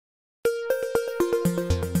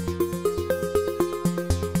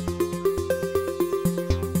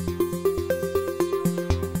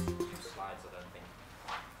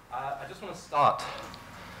start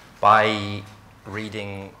by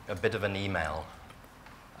reading a bit of an email,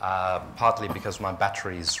 partly because my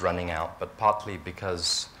battery's running out, but partly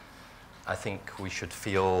because I think we should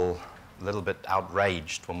feel a little bit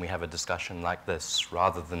outraged when we have a discussion like this,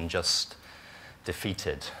 rather than just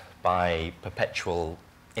defeated by perpetual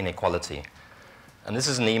inequality. And this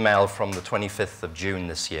is an email from the 25th of June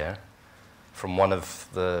this year, from one of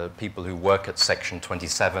the people who work at Section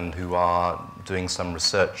 27 who are doing some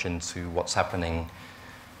research into what's happening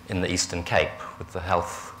in the Eastern Cape with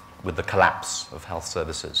the collapse of health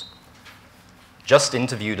services. Just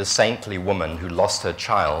interviewed a saintly woman who lost her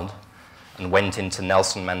child and went into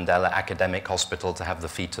Nelson Mandela Academic Hospital to have the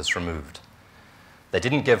fetus removed. They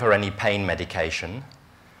didn't give her any pain medication.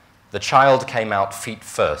 The child came out feet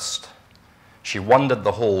first. She wandered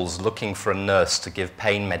the halls looking for a nurse to give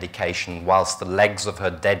pain medication whilst the legs of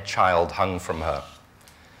her dead child hung from her.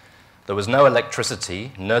 There was no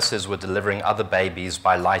electricity. Nurses were delivering other babies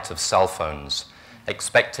by light of cell phones.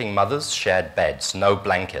 Expecting mothers shared beds, no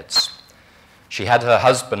blankets. She had her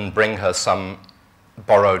husband bring her some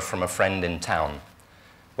borrowed from a friend in town.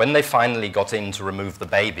 When they finally got in to remove the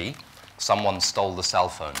baby, someone stole the cell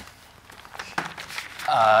phone.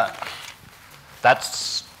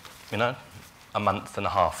 That's, a month and a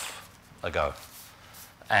half ago.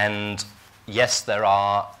 And yes, there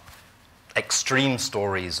are extreme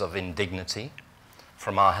stories of indignity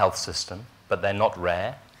from our health system, but they're not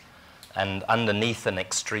rare. And underneath an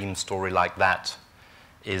extreme story like that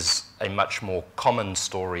is a much more common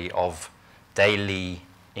story of daily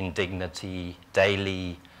indignity,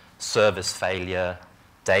 daily service failure,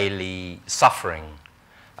 daily suffering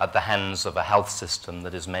at the hands of a health system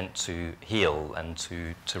that is meant to heal and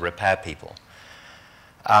to repair people.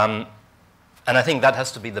 And I think that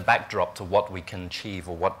has to be the backdrop to what we can achieve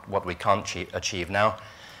or what we can't achieve. Now,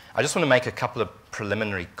 I just want to make a couple of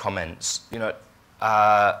preliminary comments.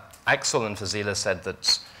 Axel and Fazila said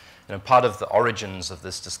that part of the origins of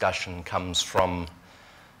this discussion comes from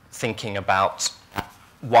thinking about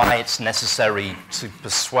why it's necessary to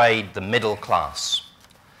persuade the middle class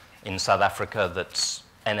in South Africa that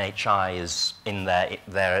NHI is in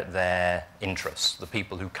their interests, the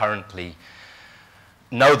people who currently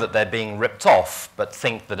know that they're being ripped off, but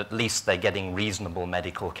think that at least they're getting reasonable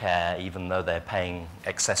medical care, even though they're paying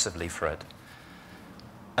excessively for it.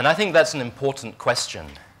 And I think that's an important question,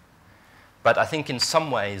 but I think in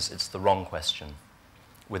some ways it's the wrong question,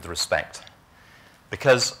 with respect.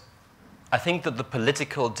 Because I think that the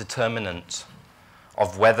political determinant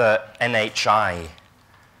of whether NHI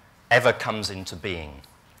ever comes into being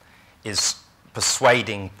is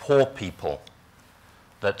persuading poor people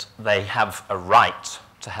that they have a right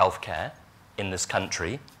to healthcare in this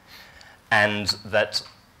country, and that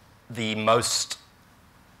the most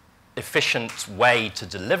efficient way to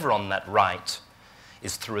deliver on that right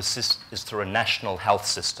is through a national health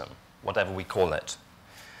system, whatever we call it.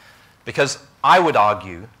 Because I would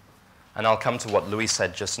argue, and I'll come to what Louis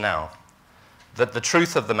said just now, that the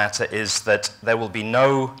truth of the matter is that there will be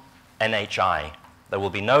no NHI, there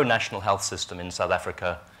will be no national health system in South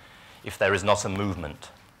Africa if there is not a movement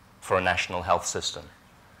for a national health system.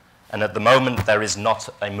 And at the moment, there is not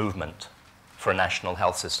a movement for a national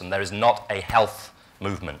health system. There is not a health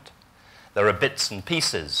movement. There are bits and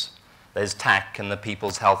pieces. There's TAC and the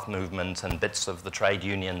People's Health Movement and bits of the trade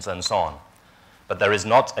unions and so on. But there is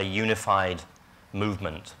not a unified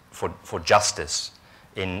movement for justice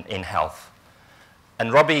in health.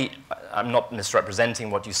 And Robbie, I'm not misrepresenting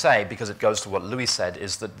what you say because it goes to what Louis said,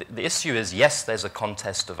 is that the issue is, yes, there's a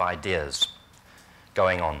contest of ideas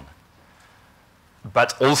going on.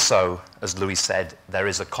 But also, as Louis said, there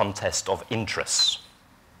is a contest of interests,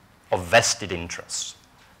 of vested interests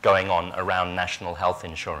going on around national health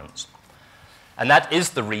insurance. And that is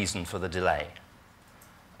the reason for the delay.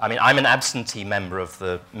 I mean, I'm an absentee member of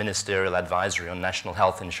the Ministerial Advisory on National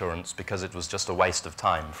Health Insurance because it was just a waste of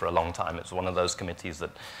time for a long time. It's one of those committees that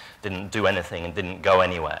didn't do anything and didn't go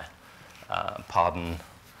anywhere. Pardon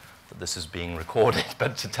that this is being recorded,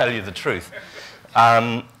 but to tell you the truth.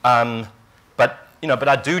 But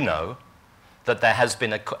I do know that there has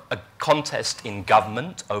been a contest in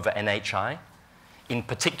government over NHI, in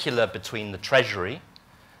particular between the Treasury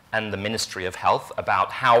and the Ministry of Health,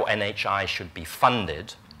 about how NHI should be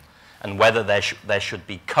funded and whether there should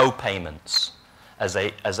be co-payments as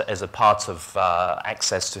a part of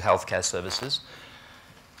access to healthcare services.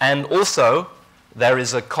 And also, there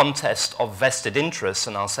is a contest of vested interests,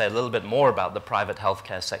 and I'll say a little bit more about the private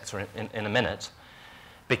healthcare sector in a minute,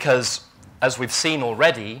 because as we've seen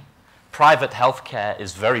already, private healthcare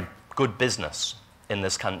is very good business in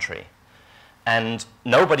this country. And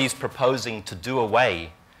nobody's proposing to do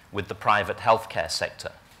away with the private healthcare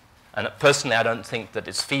sector. And personally, I don't think that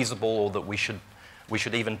it's feasible or that we should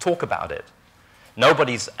even talk about it.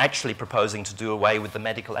 Nobody's actually proposing to do away with the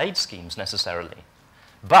medical aid schemes necessarily.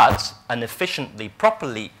 But an efficiently,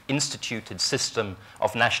 properly instituted system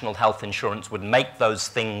of national health insurance would make those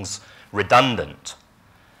things redundant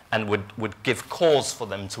and would give cause for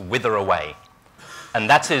them to wither away. And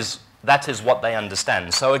that is what they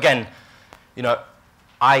understand. So again, you know,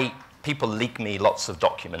 people leak me lots of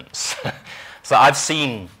documents. So I've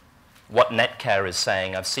seen what Netcare is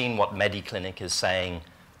saying. I've seen what Mediclinic is saying.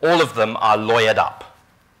 All of them are lawyered up.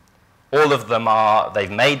 All of them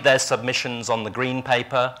they've made their submissions on the green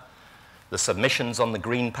paper. The submissions on the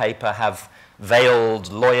green paper have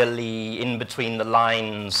veiled loyally in between the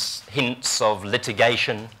lines hints of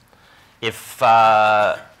litigation. If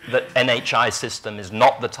the NHI system is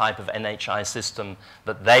not the type of NHI system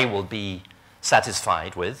that they will be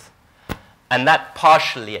satisfied with. And that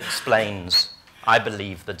partially explains, I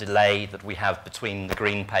believe, the delay that we have between the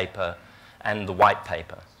green paper and the white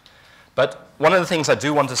paper. But one of the things I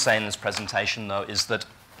do want to say in this presentation, though, is that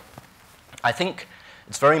I think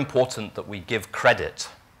it's very important that we give credit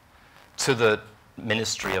to the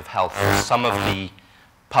Ministry of Health for some of the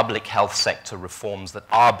public health sector reforms that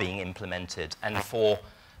are being implemented and for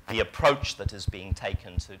the approach that is being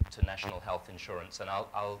taken to national health insurance. And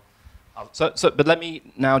but let me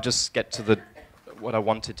now just get to what I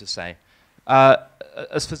wanted to say.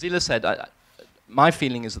 As Fazila said, my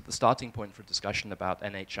feeling is that the starting point for discussion about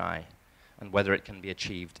NHI and whether it can be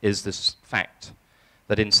achieved is this fact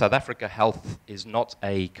that in South Africa, health is not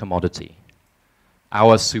a commodity.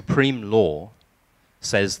 Our supreme law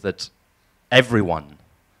says that everyone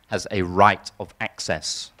has a right of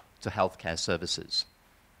access to healthcare services.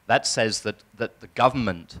 That says that the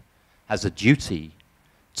government has a duty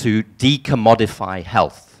to decommodify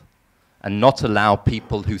health and not allow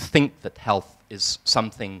people who think that health is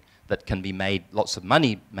something that can be made, lots of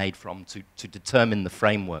money made from, to determine the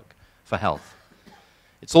framework for health.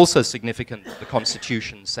 It's also significant that the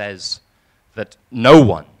Constitution says that no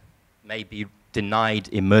one may be denied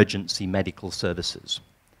emergency medical services.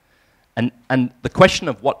 And the question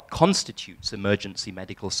of what constitutes emergency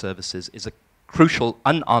medical services is a crucial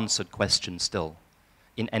unanswered question still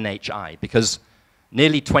in NHI, because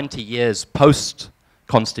nearly 20 years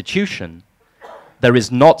post-Constitution, there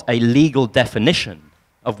is not a legal definition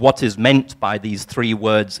of what is meant by these three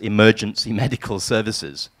words, emergency medical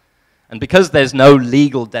services. And because there's no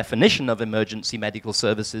legal definition of emergency medical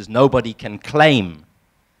services, nobody can claim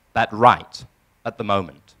that right at the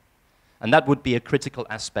moment. And that would be a critical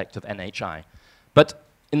aspect of NHI. But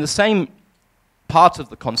in the same part of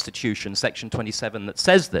the Constitution, Section 27, that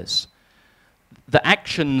says this, the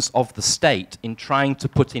actions of the state in trying to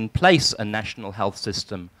put in place a national health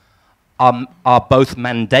system are both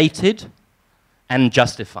mandated and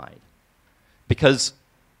justified. Because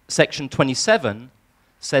Section 27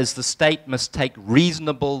 says the state must take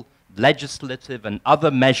reasonable legislative and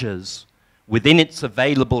other measures within its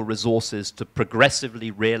available resources to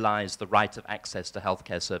progressively realize the right of access to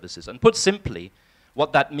healthcare services. And put simply,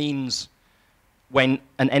 what that means when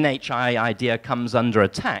an NHI idea comes under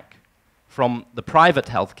attack from the private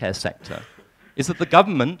healthcare sector is that the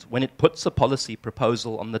government, when it puts a policy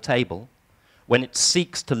proposal on the table, when it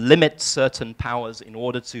seeks to limit certain powers in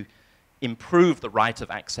order to improve the right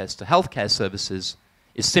of access to healthcare services,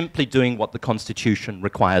 is simply doing what the Constitution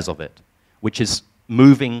requires of it, which is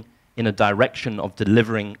moving in a direction of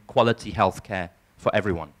delivering quality healthcare for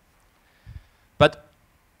everyone. But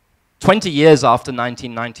 20 years after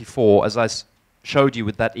 1994, as I showed you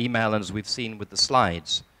with that email and as we've seen with the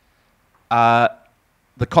slides,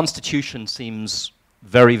 the Constitution seems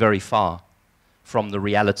very, very far from the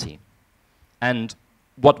reality. And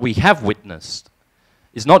what we have witnessed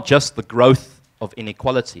is not just the growth of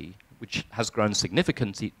inequality, which has grown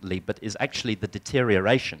significantly, but is actually the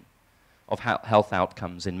deterioration of health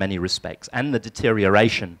outcomes in many respects, and the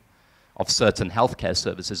deterioration of certain healthcare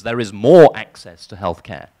services. There is more access to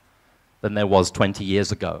healthcare than there was 20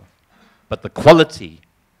 years ago, but the quality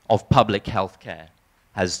of public healthcare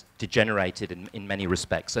has degenerated in many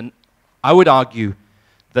respects. And I would argue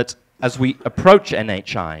that as we approach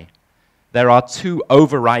NHI, there are two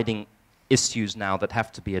overriding issues now that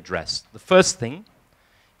have to be addressed. The first thing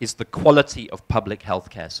is the quality of public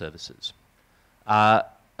healthcare services.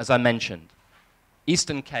 As I mentioned,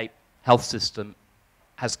 Eastern Cape health system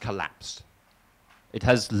has collapsed. It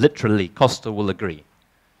has literally, Costa will agree.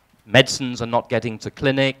 Medicines are not getting to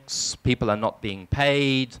clinics, people are not being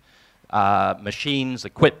paid, machines,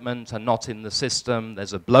 equipment are not in the system,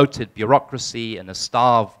 there's a bloated bureaucracy and a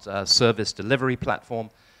starved service delivery platform.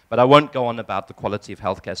 But I won't go on about the quality of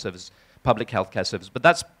healthcare service, public healthcare service. But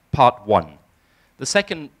that's part one. The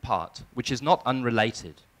second part, which is not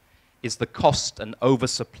unrelated, is the cost and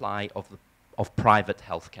oversupply of private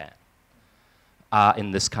healthcare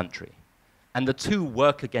in this country. And the two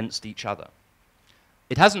work against each other.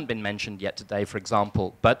 It hasn't been mentioned yet today, for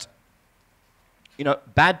example, but you know,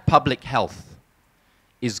 bad public health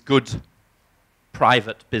is good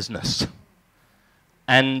private business.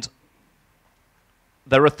 And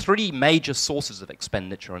there are three major sources of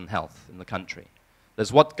expenditure on health in the country.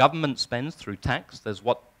 There's what government spends through tax, there's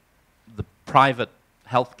what the private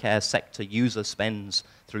healthcare sector user spends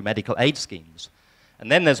through medical aid schemes,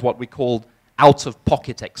 and then there's what we call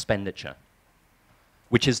out-of-pocket expenditure,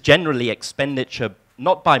 which is generally expenditure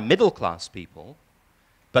not by middle-class people,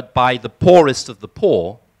 but by the poorest of the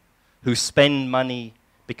poor who spend money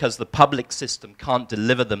because the public system can't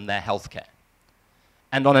deliver them their health care.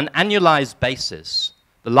 And on an annualized basis,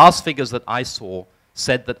 the last figures that I saw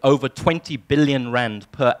said that over 20 billion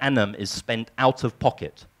rand per annum is spent out of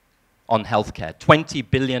pocket on healthcare. 20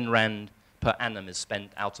 billion rand per annum is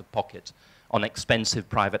spent out of pocket on expensive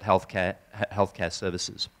private healthcare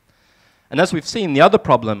services. And as we've seen, the other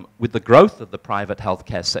problem with the growth of the private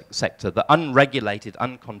healthcare sector, the unregulated,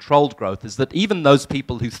 uncontrolled growth, is that even those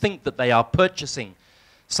people who think that they are purchasing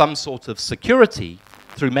some sort of security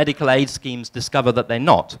through medical aid schemes discover that they're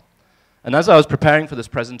not. And as I was preparing for this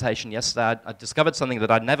presentation yesterday, I discovered something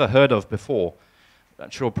that I'd never heard of before.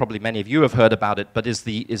 I'm sure probably many of you have heard about it, but is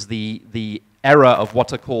the era of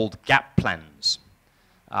what are called gap plans.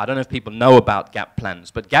 I don't know if people know about gap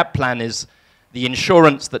plans, but gap plan is the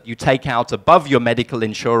insurance that you take out above your medical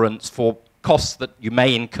insurance for costs that you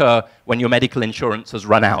may incur when your medical insurance has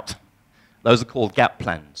run out. Those are called gap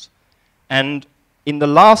plans. And in the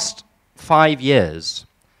last 5 years,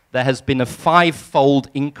 there has been a 5-fold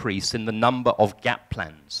increase in the number of gap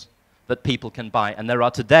plans that people can buy. And there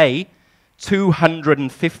are today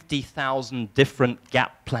 250,000 different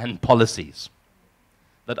gap plan policies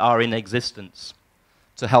that are in existence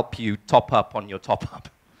to help you top up on your top-up.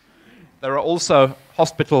 There are also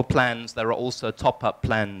hospital plans, there are also top-up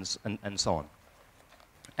plans, and so on.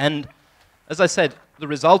 And as I said, the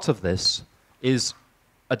result of this is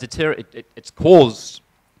it's caused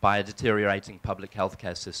by a deteriorating public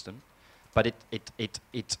healthcare system, but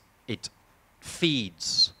it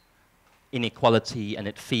feeds inequality and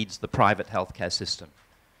it feeds the private healthcare system.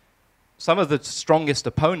 Some of the strongest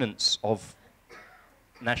opponents of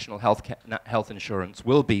national health insurance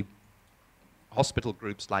will be hospital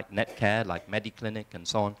groups like Netcare, like Mediclinic, and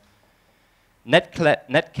so on.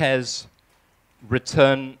 Netcare's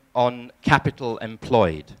return on capital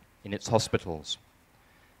employed in its hospitals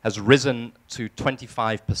has risen to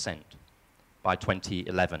 25% by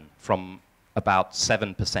 2011, from about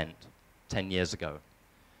 7% 10 years ago.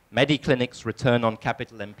 Mediclinic's return on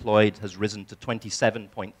capital employed has risen to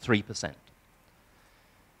 27.3%.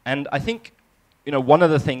 And I think, you know, one of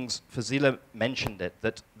the things, Fazila mentioned it,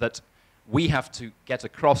 that we have to get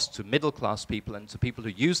across to middle-class people and to people who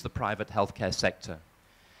use the private healthcare sector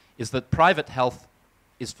is that private health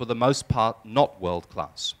is, for the most part, not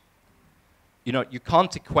world-class. You know, you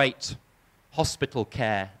can't equate hospital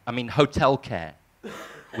care, hotel care,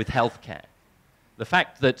 with health care. The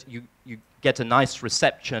fact that you get a nice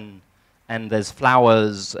reception and there's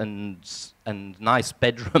flowers and nice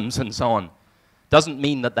bedrooms and so on doesn't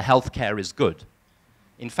mean that the health care is good.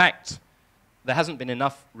 In fact, there hasn't been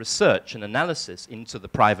enough research and analysis into the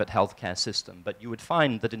private healthcare system, but you would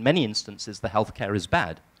find that in many instances the healthcare is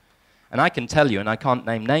bad. And I can tell you, and I can't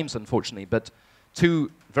name names unfortunately, but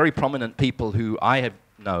two very prominent people who I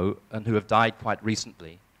know and who have died quite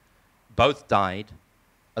recently, both died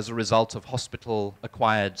as a result of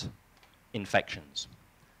hospital-acquired infections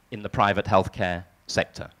in the private healthcare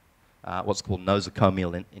sector, what's called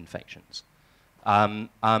nosocomial infections. And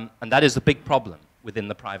that is a big problem within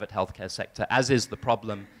the private healthcare sector, as is the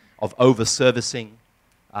problem of over-servicing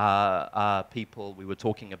people. We were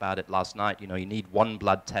talking about it last night. You know, you need one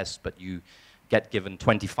blood test, but you get given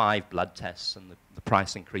 25 blood tests, and the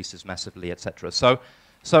price increases massively, etc. So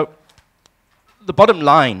the bottom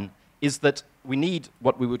line is that we need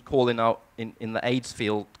what we would call in the AIDS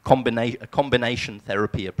field a combination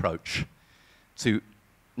therapy approach to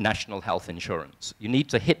national health insurance. You need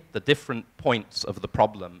to hit the different points of the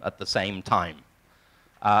problem at the same time.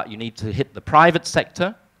 You need to hit the private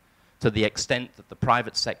sector to the extent that the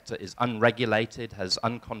private sector is unregulated, has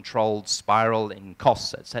uncontrolled spiral in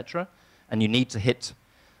costs, etc. And you need to hit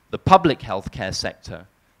the public healthcare sector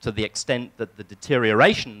to the extent that the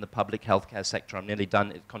deterioration in the public healthcare sector, I'm nearly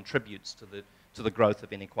done, it contributes to the growth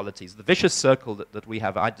of inequalities. The vicious circle that we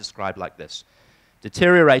have, I describe like this.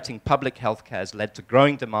 Deteriorating public healthcare has led to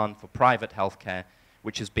growing demand for private healthcare,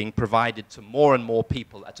 which is being provided to more and more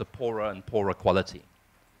people at a poorer and poorer quality.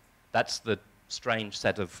 That's the strange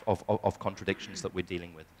set of contradictions that we're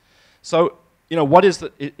dealing with. So, you know, what is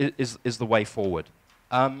the way forward?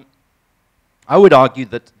 I would argue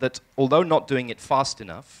that although not doing it fast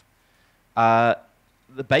enough,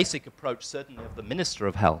 the basic approach, certainly of the Minister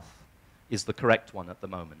of Health, is the correct one at the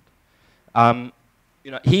moment. You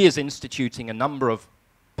know, he is instituting a number of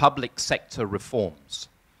public sector reforms,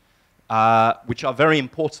 which are very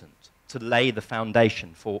important to lay the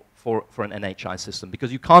foundation for an NHI system,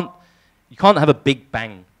 because you can't have a big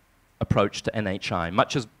bang approach to NHI,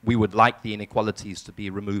 much as we would like the inequalities to be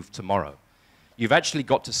removed tomorrow. You've actually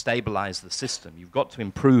got to stabilize the system. You've got to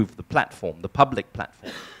improve the platform, the public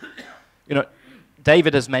platform. You know,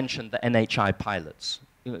 David has mentioned the NHI pilots.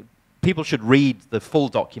 You know, people should read the full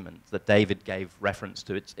document that David gave reference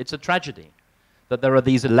to. It's a tragedy that there are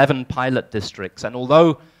these 11 pilot districts, and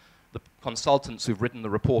although the consultants who've written the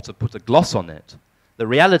report have put a gloss on it, the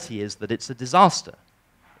reality is that it's a disaster.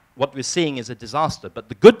 What we're seeing is a disaster, but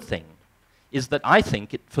the good thing is that I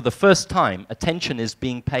think, for the first time, attention is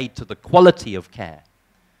being paid to the quality of care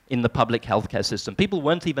in the public healthcare system. People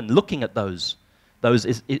weren't even looking at those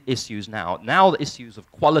issues now. Now the issues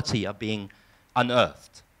of quality are being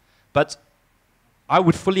unearthed. But I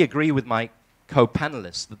would fully agree with my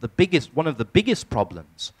co-panelists that one of the biggest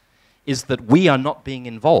problems is that we are not being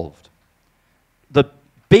involved. The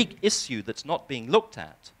big issue that's not being looked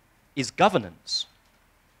at is governance.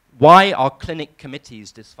 Why are clinic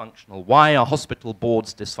committees dysfunctional? Why are hospital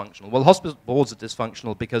boards dysfunctional? Well, hospital boards are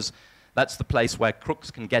dysfunctional because that's the place where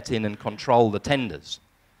crooks can get in and control the tenders.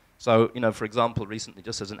 So, you know, for example, recently,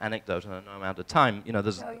 just as an anecdote, and I know I'm out of time, you know,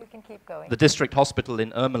 there's you can keep going. The district hospital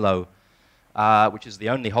in Ermelo, which is the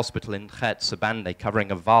only hospital in Gert Sabande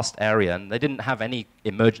covering a vast area, and they didn't have any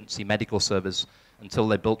emergency medical service until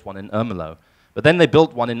they built one in Ermelo. But then they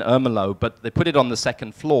built one in Ermelo, but they put it on the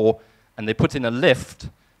second floor, and they put in a lift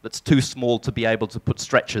that's too small to be able to put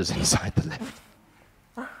stretchers inside the lift.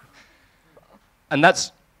 And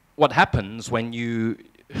that's what happens when you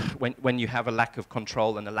have a lack of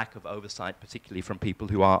control and a lack of oversight, particularly from people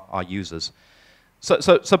who are users.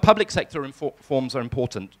 So public sector reforms are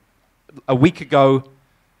important. A week ago,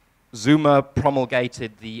 Zuma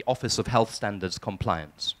promulgated the Office of Health Standards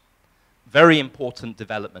Compliance. Very important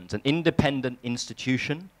development, an independent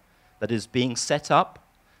institution that is being set up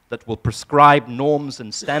that will prescribe norms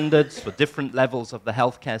and standards for different levels of the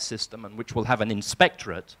healthcare system, and which will have an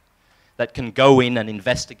inspectorate that can go in and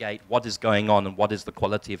investigate what is going on and what is the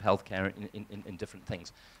quality of healthcare in different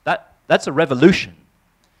things. That's a revolution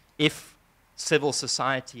if civil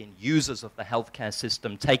society and users of the healthcare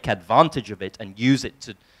system take advantage of it and use it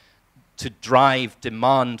to drive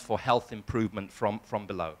demand for health improvement from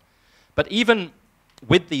below. But even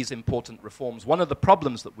with these important reforms, one of the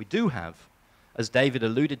problems that we do have, as David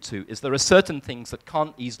alluded to, is there are certain things that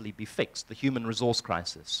can't easily be fixed. The human resource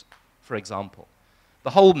crisis, for example.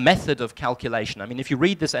 The whole method of calculation. I mean, if you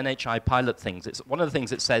read this NHI pilot things, one of the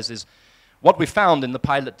things it says is, what we found in the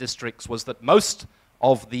pilot districts was that most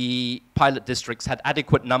of the pilot districts had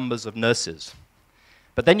adequate numbers of nurses.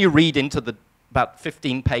 But then you read into about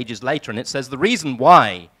 15 pages later, and it says the reason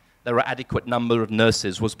why there are adequate number of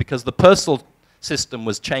nurses was because the PERSAL system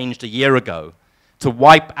was changed a year ago to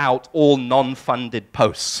wipe out all non-funded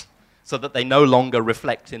posts so that they no longer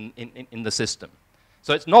reflect in the system.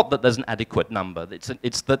 So it's not that there's an adequate number,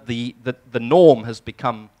 it's that the norm has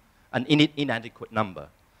become an inadequate number.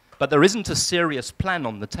 But there isn't a serious plan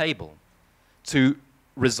on the table to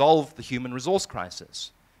resolve the human resource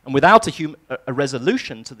crisis. And without a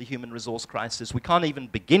resolution to the human resource crisis, we can't even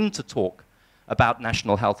begin to talk about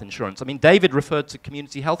national health insurance. I mean, David referred to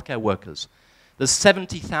community healthcare workers. There's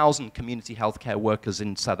 70,000 community healthcare workers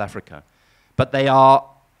in South Africa, but they are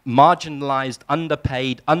marginalized,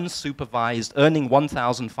 underpaid, unsupervised, earning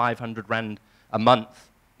 1,500 rand a month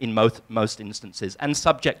in most instances, and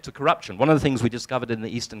subject to corruption. One of the things we discovered in the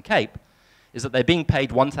Eastern Cape is that they're being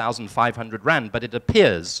paid 1,500 rand, but it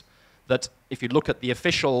appears that if you look at the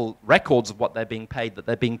official records of what they're being paid, that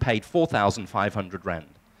they're being paid 4,500 rand.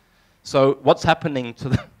 So what's happening to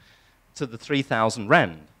the 3,000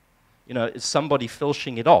 rand? You know, is somebody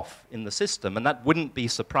filching it off in the system, and that wouldn't be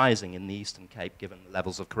surprising in the Eastern Cape given the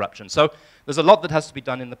levels of corruption. So there's a lot that has to be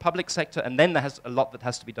done in the public sector, and then there's a lot that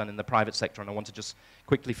has to be done in the private sector, and I want to just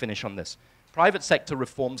quickly finish on this. Private sector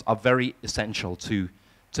reforms are very essential to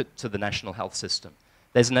the national health system.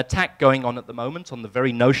 There's an attack going on at the moment on the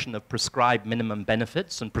very notion of prescribed minimum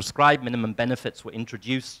benefits, and prescribed minimum benefits were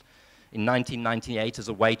introduced in 1998 as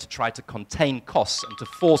a way to try to contain costs and to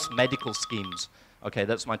force medical schemes Okay,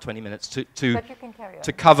 that's my 20 minutes But you can carry on.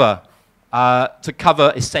 to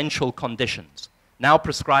cover essential conditions. Now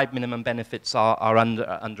prescribed minimum benefits are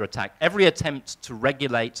under attack. Every attempt to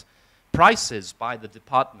regulate prices by the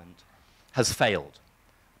department has failed,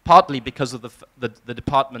 partly because of the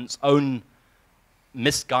department's own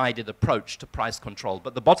misguided approach to price control.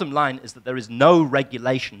 But the bottom line is that there is no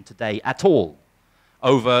regulation today at all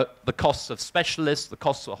over the costs of specialists, the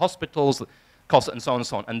costs of hospitals, the costs, and so on and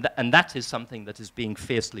so on. And that is something that is being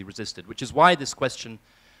fiercely resisted, which is why this question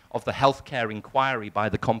of the healthcare inquiry by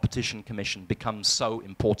the Competition Commission becomes so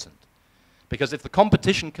important. Because if the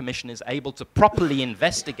Competition Commission is able to properly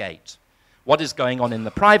investigate what is going on in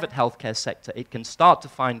the private healthcare sector, it can start to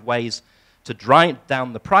find ways to drive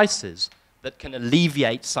down the prices that can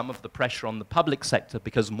alleviate some of the pressure on the public sector,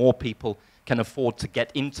 because more people can afford to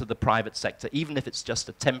get into the private sector, even if it's just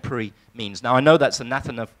a temporary means. Now, I know that's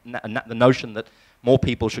anathema, the notion that more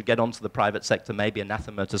people should get onto the private sector may be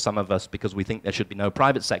anathema to some of us because we think there should be no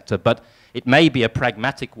private sector, but it may be a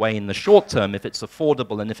pragmatic way in the short term, if it's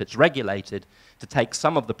affordable and if it's regulated, to take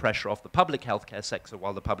some of the pressure off the public healthcare sector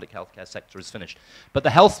while the public healthcare sector is finished. But the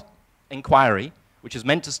health inquiry, which is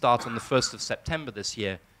meant to start on the 1st of September this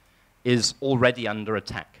year, is already under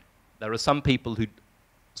attack. There are some people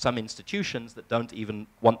some institutions that don't even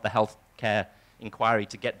want the healthcare inquiry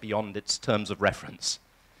to get beyond its terms of reference.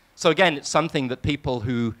 So again, it's something that people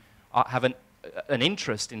who have an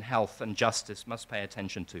interest in health and justice must pay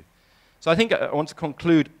attention to. So I think I want to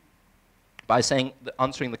conclude by saying,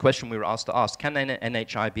 answering the question we were asked to ask, can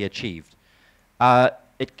NHI be achieved?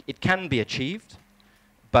 It can be achieved,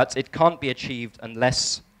 but it can't be achieved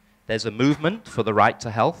unless there's a movement for the right to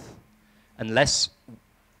health, unless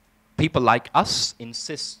people like us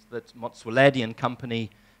insist that Motsoaledi and company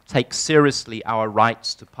take seriously our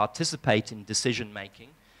rights to participate in decision-making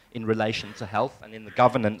in relation to health and in the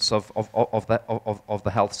governance of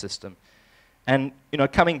the health system. And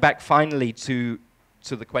coming back finally to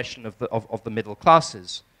the question of the middle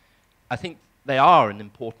classes, I think they are an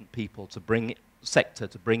important sector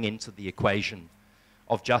to bring into the equation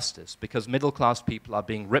of justice, because middle class people are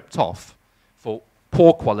being ripped off for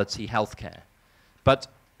poor quality healthcare. But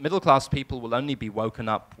middle class people will only be woken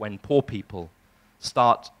up when poor people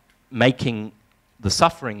start making the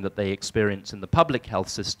suffering that they experience in the public health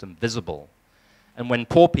system visible. And when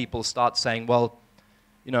poor people start saying, well,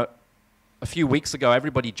 a few weeks ago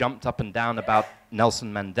everybody jumped up and down about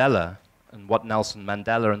Nelson Mandela and what Nelson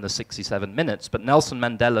Mandela and the 67 minutes, but Nelson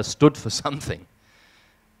Mandela stood for something.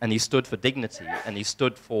 And he stood for dignity, and he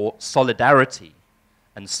stood for solidarity,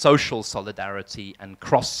 and social solidarity, and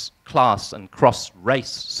cross-class and cross-race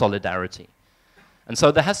solidarity. And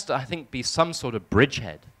so there has to, I think, be some sort of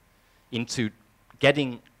bridgehead into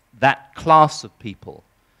getting that class of people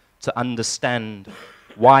to understand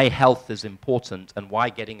why health is important and why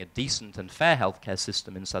getting a decent and fair healthcare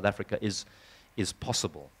system in South Africa is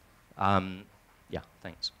possible. Yeah,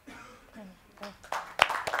 thanks.